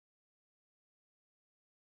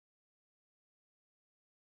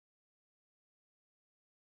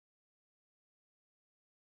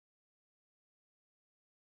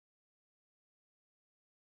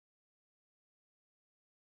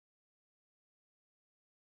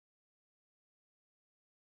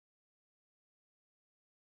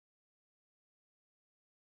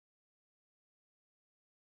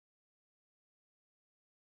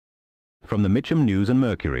from the Mitcham News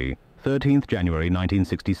Mercury, 13th January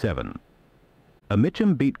 1967. A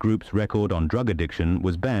Mitcham Beat Group's record on drug addiction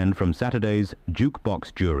was banned from Saturday's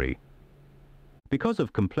Jukebox Jury. Because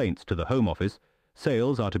of complaints to the Home Office,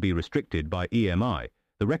 sales are to be restricted by EMI,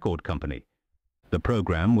 the record company. The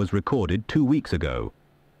program was recorded 2 weeks ago,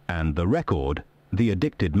 and the record, The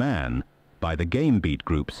Addicted Man, by the Game Beat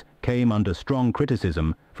Groups, came under strong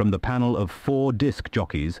criticism from the panel of 4 disc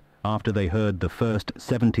jockeys after they heard the first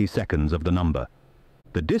 70 seconds of the number.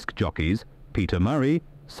 The disc jockeys, Peter Murray,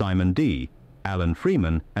 Simon D., Alan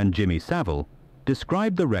Freeman and Jimmy Savile,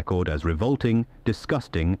 described the record as revolting,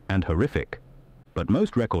 disgusting and horrific. But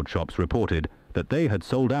most record shops reported that they had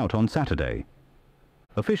sold out on Saturday.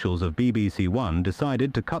 Officials of BBC One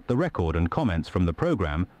decided to cut the record and comments from the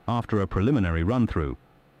program after a preliminary run-through.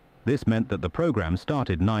 This meant that the program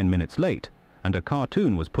started 9 minutes late, and a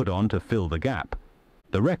cartoon was put on to fill the gap.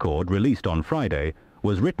 The record, released on Friday,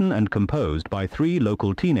 was written and composed by 3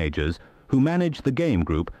 local teenagers who managed the Game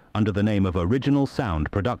Group under the name of Original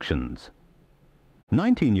Sound Productions.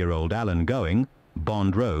 19-year-old Alan Going,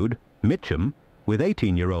 Bond Road, Mitcham, with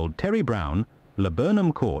 18-year-old Terry Brown,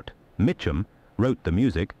 Laburnum Court, Mitcham, wrote the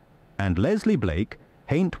music, and Leslie Blake,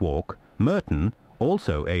 Haint Walk, Merton,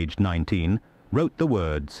 also aged 19, wrote the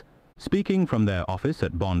words. Speaking from their office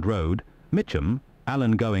at Bond Road, Mitcham,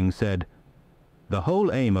 Alan Going said, "The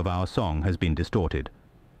whole aim of our song has been distorted.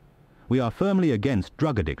 We are firmly against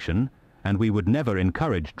drug addiction, and we would never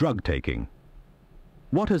encourage drug taking.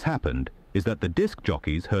 What has happened is that the disc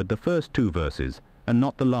jockeys heard the first 2 verses and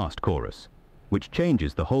not the last chorus, which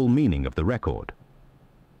changes the whole meaning of the record.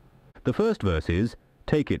 The first verse is,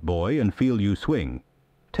 'Take it, boy, and feel you swing.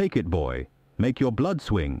 Take it, boy, make your blood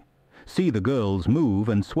swing. See the girls move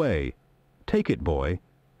and sway. Take it, boy,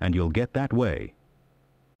 and you'll get that way.'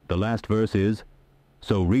 The last verse is,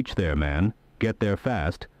 'So reach there, man, get there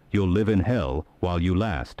fast, you'll live in hell while you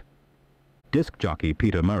last.'" Disc jockey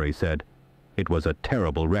Peter Murray said, "It was a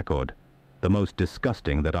terrible record, the most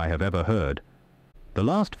disgusting that I have ever heard. The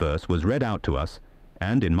last verse was read out to us,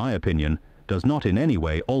 and, in my opinion, does not in any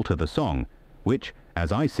way alter the song, which,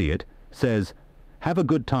 as I see it, says, 'Have a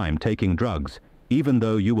good time taking drugs, even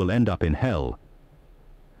though you will end up in hell.'"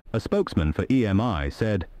 A spokesman for EMI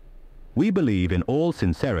said, "We believe in all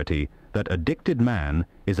sincerity that Addicted Man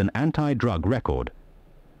is an anti-drug record.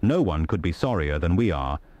 No one could be sorrier than we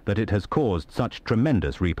are that it has caused such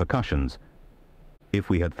tremendous repercussions. If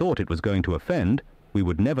we had thought it was going to offend, we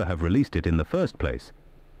would never have released it in the first place.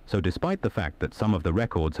 So despite the fact that some of the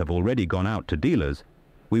records have already gone out to dealers,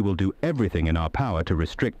 we will do everything in our power to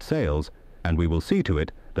restrict sales, and we will see to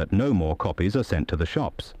it that no more copies are sent to the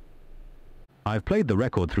shops. I've played the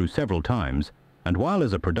record through several times, and while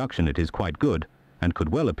as a production it is quite good, and could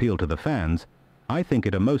well appeal to the fans, I think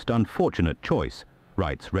it a most unfortunate choice,"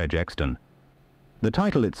 writes Reg Exton. The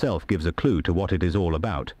title itself gives a clue to what it is all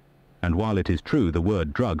about, and while it is true the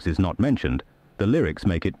word drugs is not mentioned, the lyrics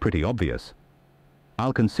make it pretty obvious.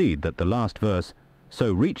 I'll concede that the last verse,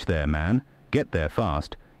 "So reach there, man, get there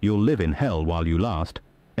fast, you'll live in hell while you last,"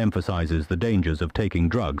 emphasizes the dangers of taking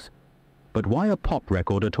drugs. But why a pop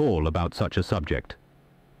record at all about such a subject?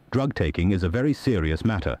 Drug taking is a very serious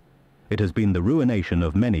matter. It has been the ruination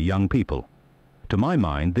of many young people. To my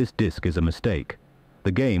mind, this disc is a mistake.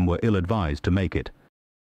 The Game were ill-advised to make it.